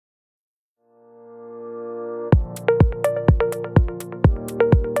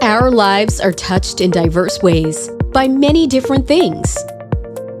Our lives are touched in diverse ways by many different things.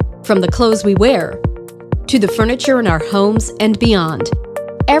 From the clothes we wear, to the furniture in our homes and beyond,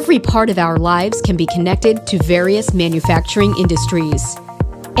 every part of our lives can be connected to various manufacturing industries.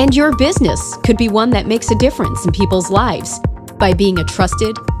 And your business could be one that makes a difference in people's lives by being a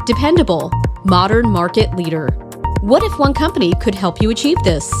trusted, dependable, modern market leader. What if one company could help you achieve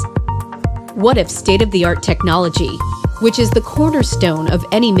this? What if state-of-the-art technology, which is the cornerstone of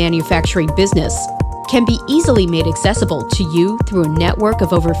any manufacturing business, can be easily made accessible to you through a network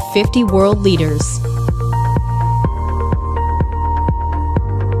of over 50 world leaders?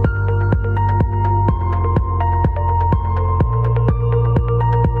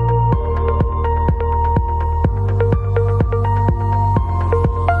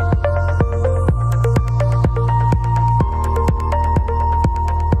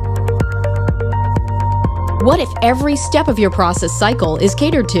 What if every step of your process cycle is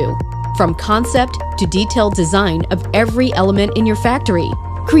catered to, from concept to detailed design of every element in your factory,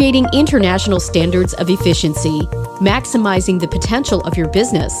 creating international standards of efficiency, maximizing the potential of your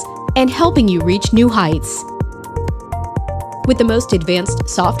business, and helping you reach new heights? With the most advanced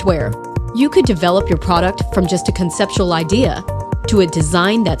software, you could develop your product from just a conceptual idea to a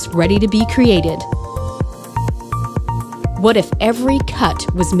design that's ready to be created. What if every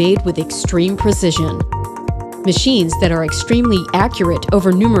cut was made with extreme precision? Machines that are extremely accurate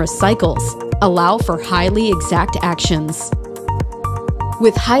over numerous cycles allow for highly exact actions.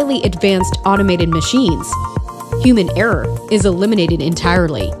 With highly advanced automated machines, human error is eliminated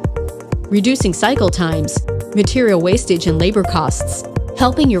entirely, reducing cycle times, material wastage, and labor costs,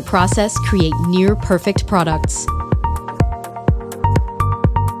 helping your process create near-perfect products.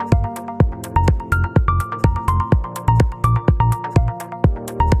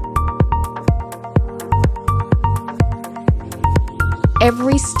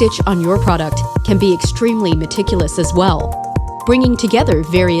 Every stitch on your product can be extremely meticulous as well, bringing together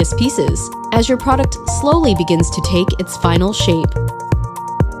various pieces as your product slowly begins to take its final shape.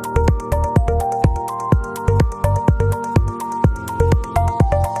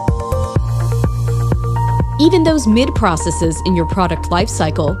 Even those mid-processes in your product life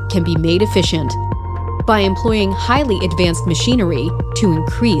cycle can be made efficient by employing highly advanced machinery to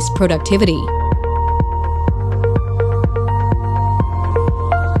increase productivity.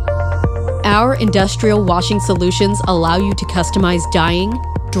 Our industrial washing solutions allow you to customize dyeing,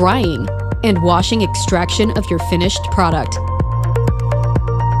 drying, and washing extraction of your finished product.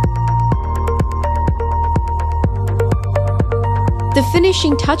 The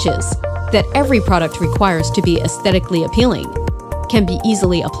finishing touches that every product requires to be aesthetically appealing can be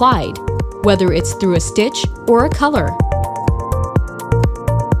easily applied, whether it's through a stitch or a color.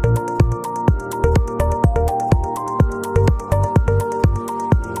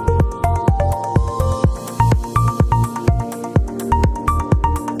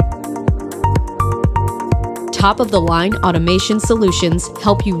 Top-of-the-line automation solutions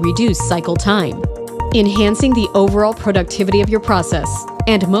help you reduce cycle time, enhancing the overall productivity of your process,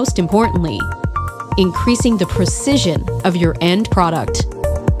 and most importantly, increasing the precision of your end product.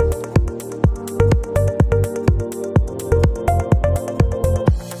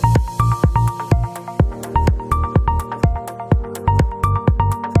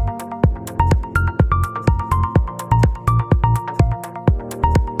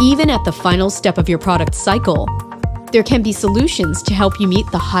 Even at the final step of your product cycle, there can be solutions to help you meet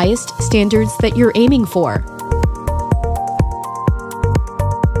the highest standards that you're aiming for.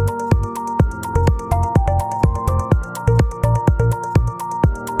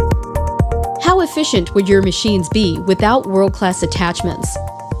 How efficient would your machines be without world-class attachments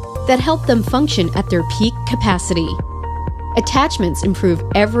that help them function at their peak capacity? Attachments improve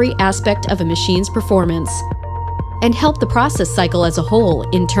every aspect of a machine's performance and help the process cycle as a whole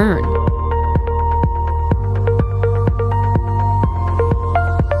in turn.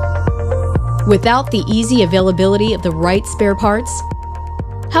 Without the easy availability of the right spare parts,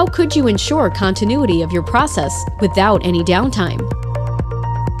 how could you ensure continuity of your process without any downtime?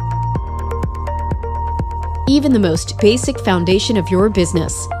 Even the most basic foundation of your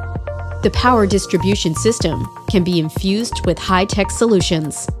business, the power distribution system, can be infused with high-tech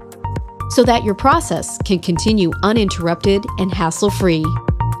solutions, so that your process can continue uninterrupted and hassle-free.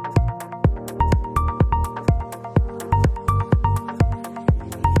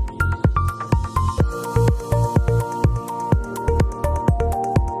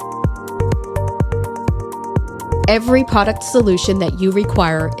 Every product solution that you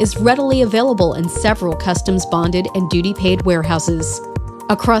require is readily available in several customs bonded and duty-paid warehouses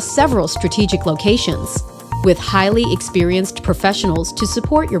across several strategic locations, with highly experienced professionals to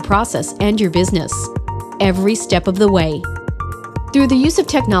support your process and your business every step of the way. Through the use of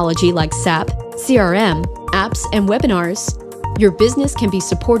technology like SAP, CRM, apps, and webinars, your business can be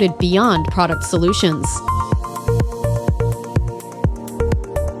supported beyond product solutions.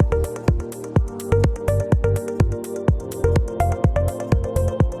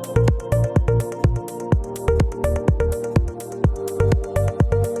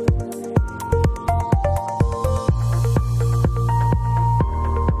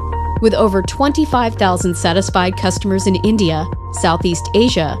 With over 25,000 satisfied customers in India, Southeast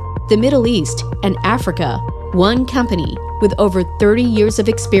Asia, the Middle East, and Africa, one company with over 30 years of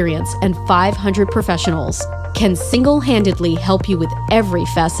experience and 500 professionals can single-handedly help you with every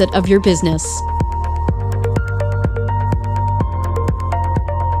facet of your business.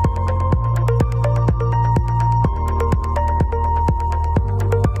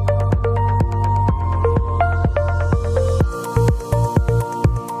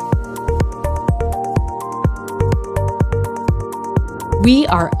 We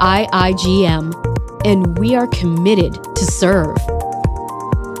are IIGM, and we are committed to serve.